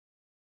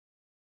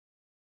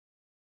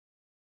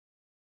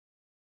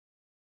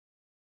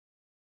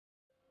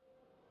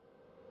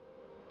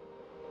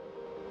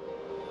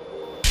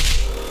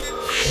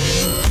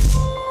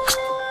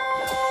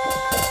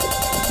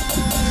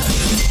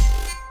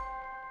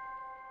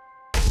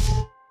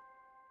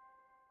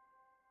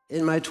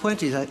In my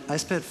 20s, I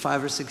spent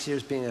 5 or 6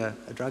 years being a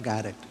drug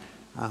addict.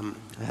 I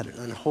had an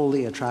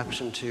unholy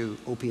attraction to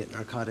opiate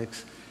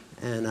narcotics,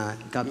 and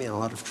it got me in a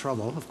lot of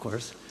trouble, of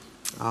course.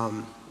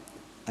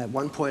 At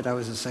one point, I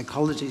was a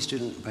psychology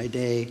student by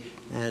day,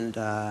 and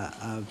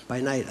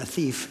by night, a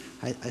thief.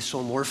 I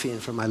stole morphine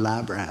from my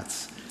lab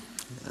rats.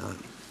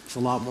 It's a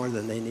lot more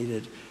than they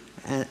needed.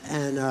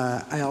 And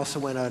I also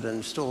went out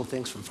and stole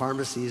things from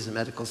pharmacies and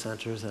medical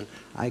centers, and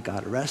I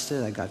got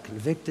arrested, I got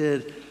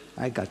convicted,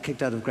 I got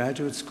kicked out of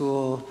graduate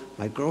school,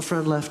 my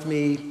girlfriend left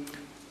me.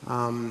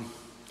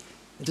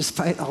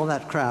 Despite all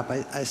that crap,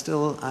 I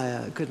still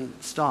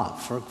couldn't stop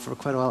for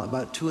quite a while,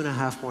 about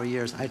 2.5 more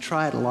years. I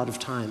tried a lot of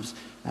times,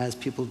 as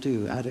people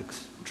do.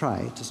 Addicts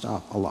try to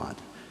stop a lot,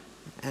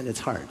 and it's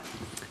hard.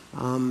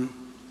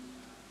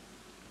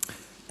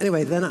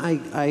 Anyway, then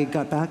I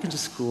got back into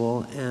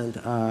school, and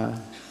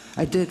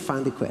I did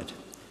finally quit.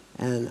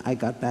 And I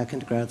got back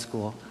into grad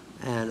school,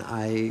 and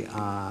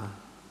I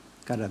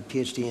got a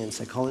PhD in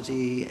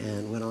psychology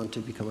and went on to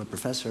become a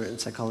professor in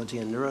psychology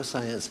and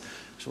neuroscience,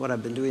 which is what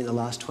I've been doing the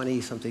last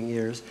 20-something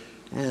years.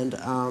 And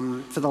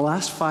for the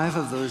last 5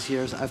 of those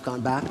years, I've gone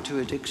back to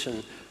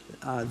addiction,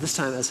 this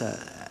time as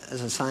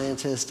a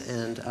scientist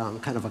and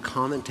kind of a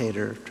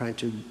commentator, trying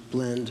to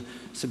blend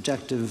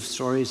subjective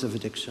stories of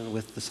addiction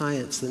with the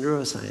science, the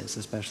neuroscience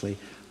especially,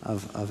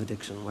 of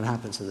addiction, what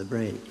happens in the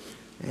brain.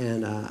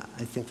 And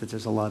I think that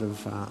there's a lot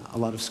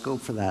of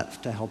scope for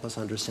that to help us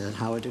understand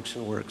how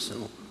addiction works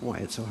and why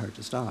it's so hard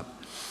to stop.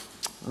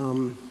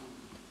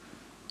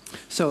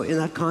 So in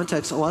that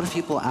context, a lot of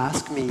people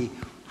ask me,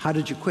 how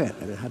did you quit?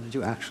 I mean, how did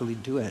you actually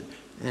do it?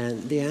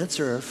 And the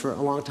answer for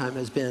a long time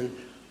has been,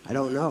 I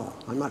don't know.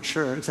 I'm not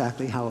sure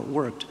exactly how it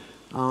worked.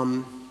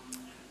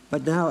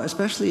 But now,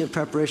 especially in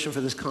preparation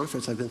for this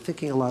conference, I've been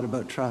thinking a lot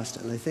about trust,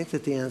 and I think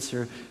that the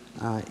answer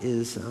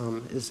is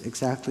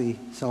exactly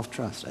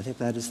self-trust. I think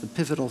that is the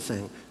pivotal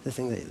thing, the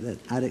thing that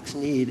addicts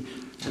need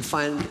and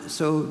find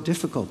so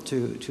difficult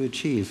to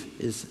achieve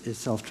is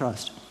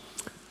self-trust.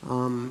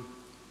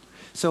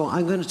 So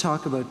I'm going to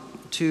talk about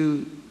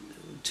two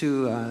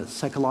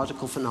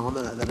psychological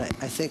phenomena that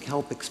I think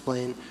help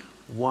explain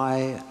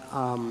why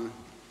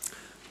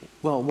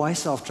why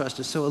self-trust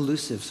is so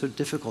elusive, so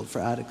difficult for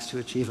addicts to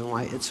achieve, and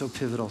why it's so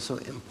pivotal, so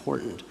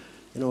important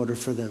in order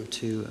for them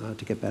to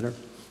get better.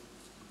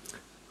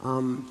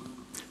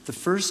 The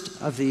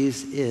first of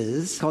these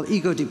is called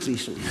ego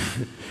depletion.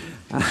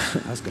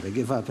 I was going to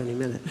give up any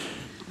minute.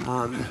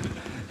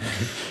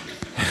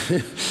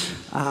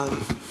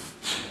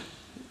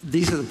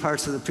 These are the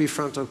parts of the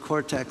prefrontal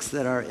cortex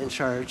that are in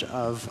charge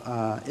of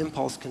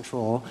impulse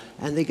control,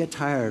 and they get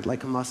tired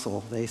like a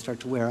muscle. They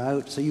start to wear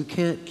out, so you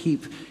can't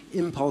keep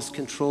impulse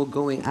control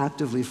going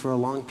actively for a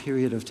long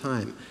period of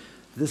time.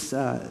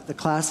 The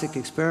classic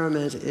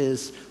experiment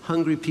is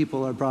hungry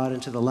people are brought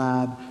into the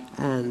lab,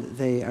 and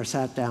they are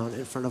sat down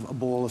in front of a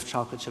bowl of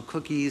chocolate chip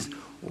cookies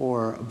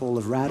or a bowl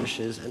of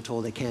radishes and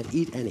told they can't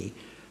eat any.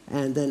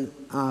 And then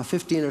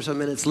 15 or so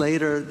minutes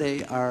later,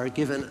 they are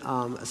given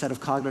a set of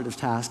cognitive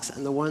tasks,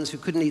 and the ones who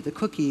couldn't eat the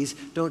cookies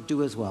don't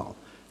do as well.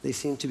 They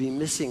seem to be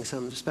missing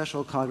some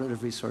special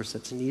cognitive resource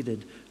that's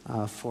needed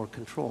for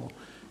control.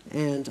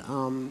 And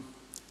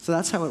so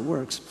that's how it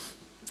works.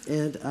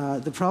 And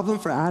the problem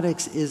for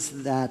addicts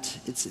is that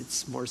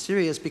it's more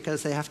serious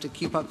because they have to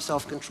keep up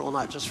self-control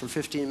not just for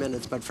 15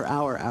 minutes, but for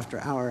hour after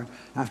hour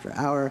after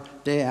hour,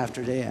 day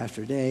after day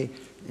after day.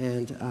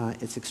 And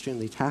it's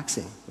extremely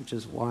taxing, which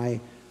is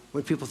why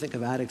when people think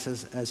of addicts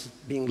as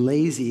being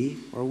lazy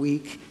or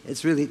weak,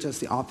 it's really just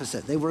the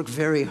opposite. They work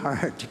very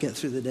hard to get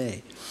through the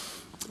day.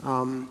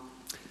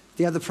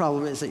 The other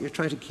problem is that you're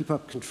trying to keep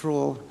up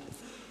control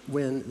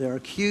when there are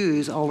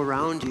cues all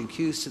around you,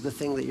 cues to the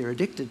thing that you're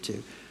addicted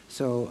to.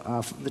 So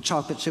the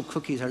chocolate chip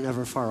cookies are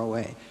never far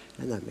away,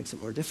 and that makes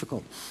it more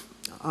difficult.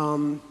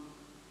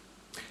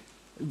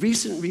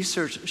 Recent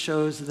research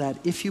shows that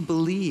if you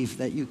believe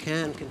that you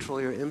can control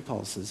your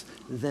impulses,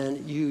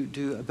 then you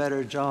do a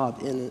better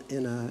job in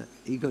an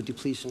ego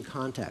depletion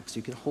context.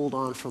 You can hold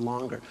on for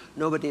longer.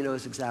 Nobody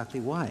knows exactly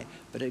why,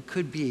 but it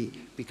could be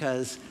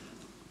because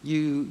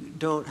you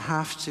don't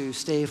have to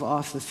stave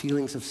off the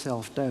feelings of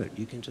self-doubt.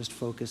 You can just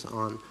focus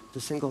on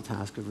the single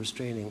task of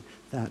restraining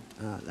that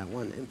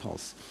one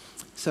impulse.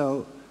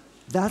 So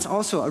that's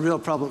also a real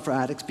problem for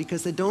addicts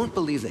because they don't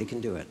believe they can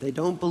do it. They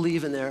don't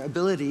believe in their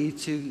ability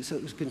to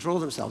control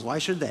themselves. Why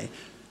should they?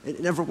 It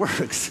never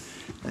works.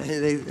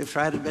 They've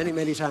tried it many,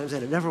 many times,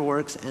 and it never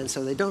works, and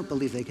so they don't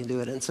believe they can do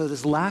it. And so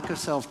this lack of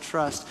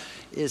self-trust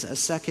is a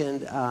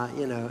second,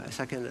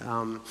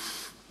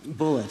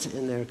 bullet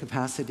in their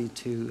capacity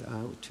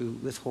to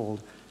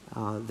withhold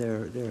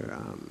their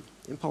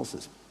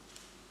impulses.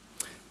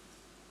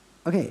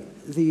 Okay,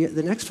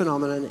 the next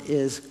phenomenon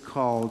is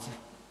called,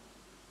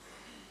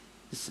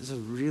 this is a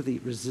really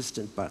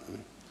resistant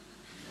button.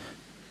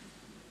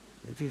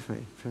 Maybe if I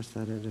press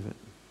that end of it.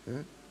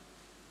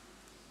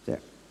 There.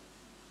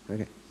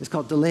 Okay. It's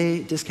called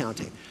delay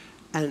discounting.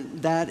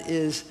 And that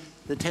is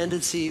the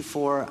tendency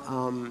for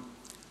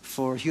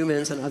for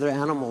humans and other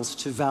animals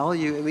to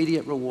value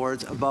immediate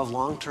rewards above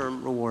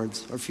long-term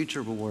rewards or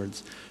future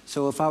rewards.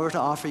 So if I were to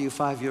offer you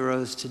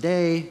 €5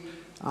 today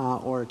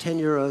or 10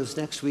 euros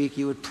next week,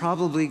 you would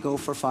probably go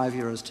for 5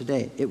 euros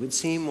today. It would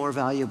seem more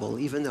valuable,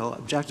 even though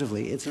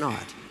objectively it's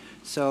not.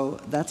 So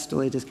that's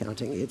delayed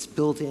discounting. It's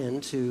built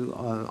into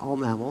all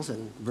mammals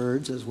and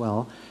birds as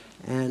well.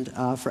 And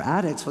for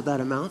addicts, what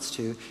that amounts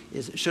to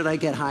is, should I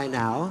get high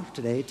now,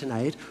 today,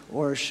 tonight,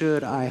 or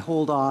should I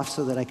hold off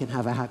so that I can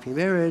have a happy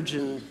marriage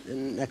in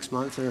next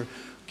month, or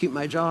keep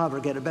my job, or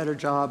get a better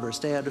job, or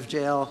stay out of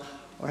jail,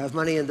 or have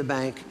money in the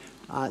bank?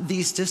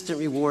 These distant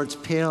rewards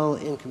pale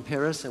in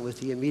comparison with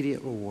the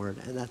immediate reward,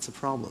 and that's a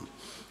problem.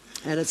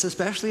 And it's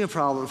especially a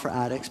problem for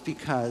addicts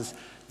because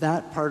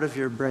that part of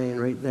your brain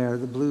right there,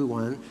 the blue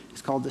one,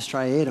 is called the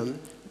striatum.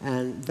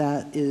 And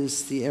that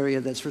is the area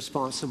that's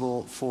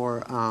responsible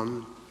for,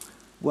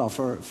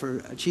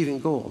 for achieving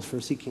goals, for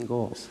seeking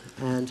goals.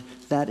 And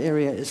that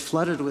area is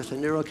flooded with a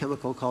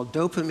neurochemical called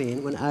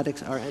dopamine when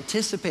addicts are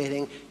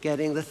anticipating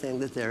getting the thing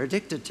that they're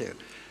addicted to.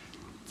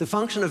 The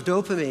function of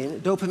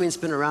dopamine's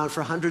been around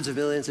for hundreds of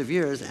millions of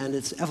years, and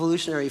its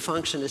evolutionary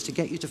function is to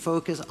get you to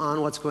focus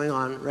on what's going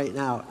on right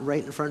now,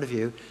 right in front of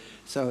you.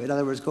 So in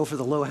other words, go for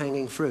the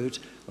low-hanging fruit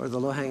or the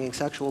low-hanging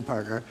sexual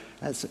partner.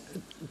 That's a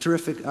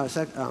terrific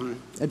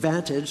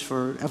advantage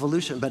for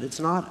evolution, but it's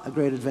not a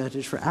great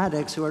advantage for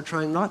addicts who are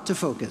trying not to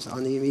focus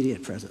on the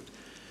immediate present.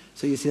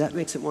 So you see, that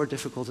makes it more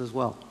difficult as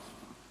well.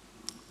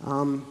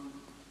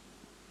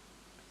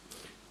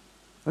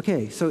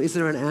 Okay, so is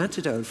there an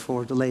antidote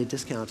for delayed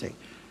discounting?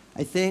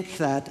 I think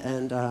that,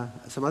 and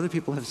some other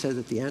people have said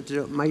that the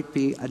antidote might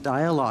be a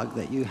dialogue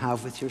that you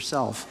have with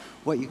yourself,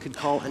 what you could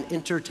call an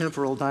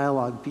intertemporal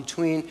dialogue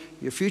between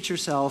your future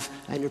self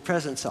and your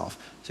present self.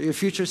 So your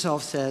future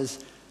self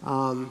says,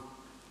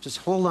 just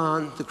hold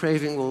on, the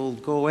craving will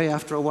go away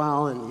after a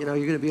while, and you're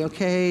going to be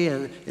okay,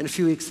 and in a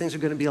few weeks things are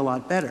going to be a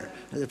lot better.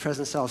 And the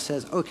present self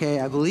says, okay,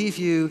 I believe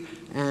you,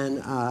 and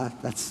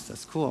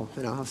that's cool,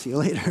 I'll see you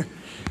later.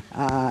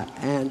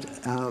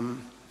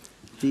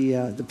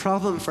 The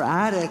problem for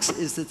addicts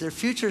is that their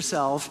future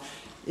self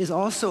is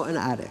also an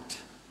addict.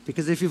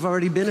 Because if you've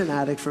already been an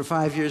addict for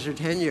 5 years or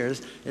 10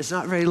 years, it's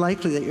not very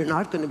likely that you're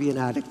not going to be an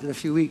addict in a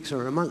few weeks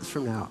or a month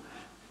from now.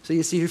 So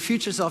you see, your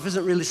future self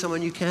isn't really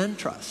someone you can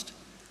trust.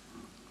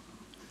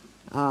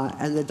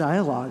 And the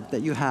dialogue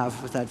that you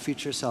have with that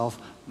future self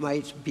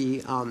might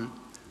be,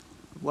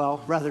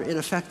 rather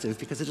ineffective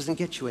because it doesn't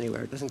get you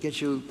anywhere. It doesn't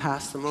get you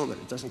past the moment.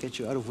 It doesn't get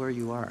you out of where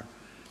you are.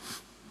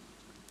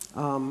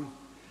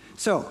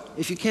 So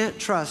if you can't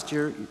trust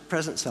your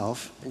present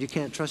self and you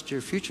can't trust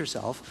your future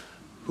self,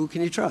 who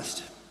can you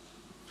trust?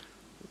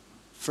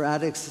 For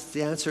addicts,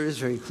 the answer is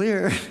very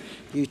clear.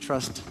 You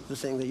trust the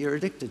thing that you're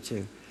addicted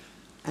to.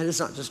 And it's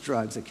not just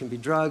drugs. It can be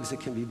drugs, it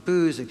can be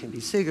booze, it can be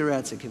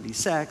cigarettes, it can be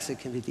sex, it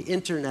can be the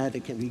internet,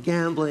 it can be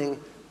gambling.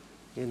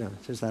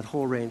 There's that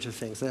whole range of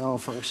things. They all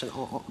function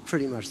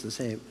pretty much the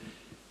same.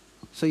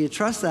 So you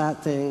trust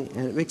that thing,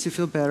 and it makes you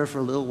feel better for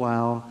a little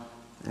while,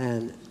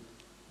 and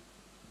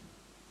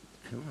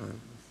come on.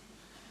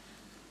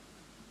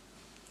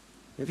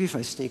 Maybe if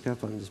I sneak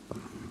up on this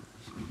button.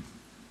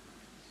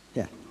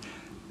 Yeah.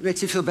 It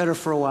makes you feel better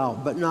for a while,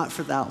 but not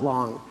for that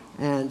long.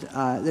 And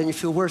then you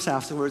feel worse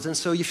afterwards, and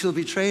so you feel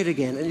betrayed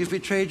again, and you've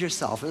betrayed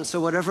yourself. And so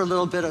whatever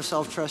little bit of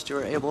self-trust you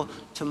were able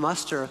to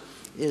muster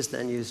is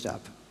then used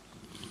up.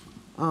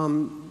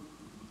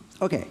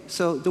 Okay,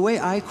 so the way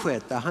I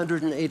quit, the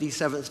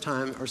 187th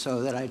time or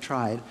so that I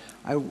tried,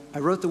 I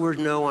wrote the word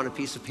no on a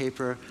piece of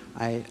paper.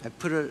 I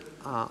put it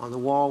on the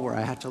wall where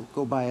I had to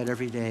go by it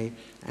every day,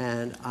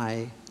 and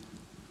I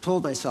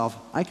told myself,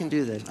 I can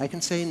do this. I can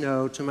say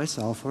no to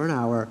myself for an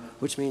hour,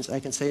 which means I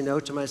can say no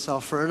to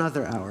myself for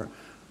another hour.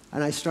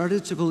 And I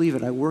started to believe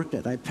it. I worked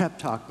it. I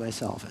pep-talked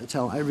myself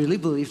until I really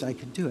believed I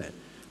could do it.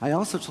 I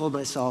also told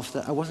myself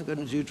that I wasn't going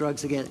to do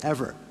drugs again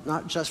ever,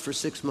 not just for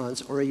 6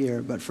 months or a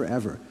year, but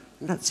forever.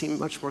 And that seemed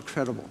much more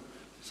credible.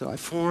 So I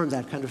formed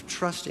that kind of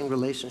trusting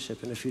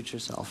relationship in a future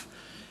self.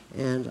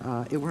 And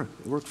it worked.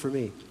 It worked for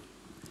me.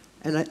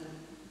 And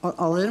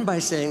I'll end by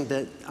saying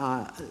that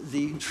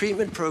the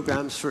treatment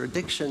programs for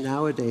addiction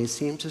nowadays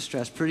seem to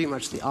stress pretty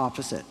much the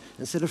opposite.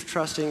 Instead of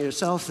trusting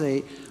yourself,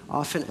 they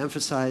often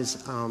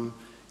emphasize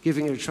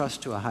giving your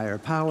trust to a higher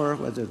power,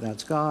 whether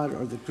that's God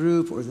or the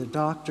group or the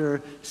doctor,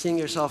 seeing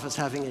yourself as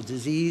having a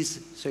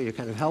disease, so you're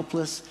kind of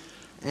helpless.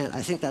 And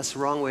I think that's the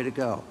wrong way to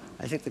go.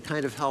 I think the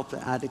kind of help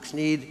that addicts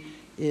need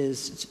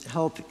is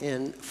help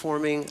in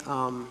forming,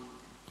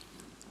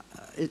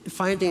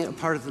 finding a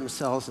part of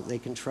themselves that they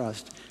can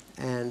trust,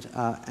 and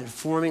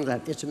forming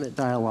that intimate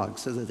dialogue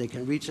so that they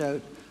can reach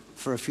out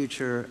for a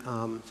future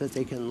that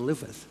they can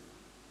live with.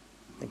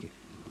 Thank you.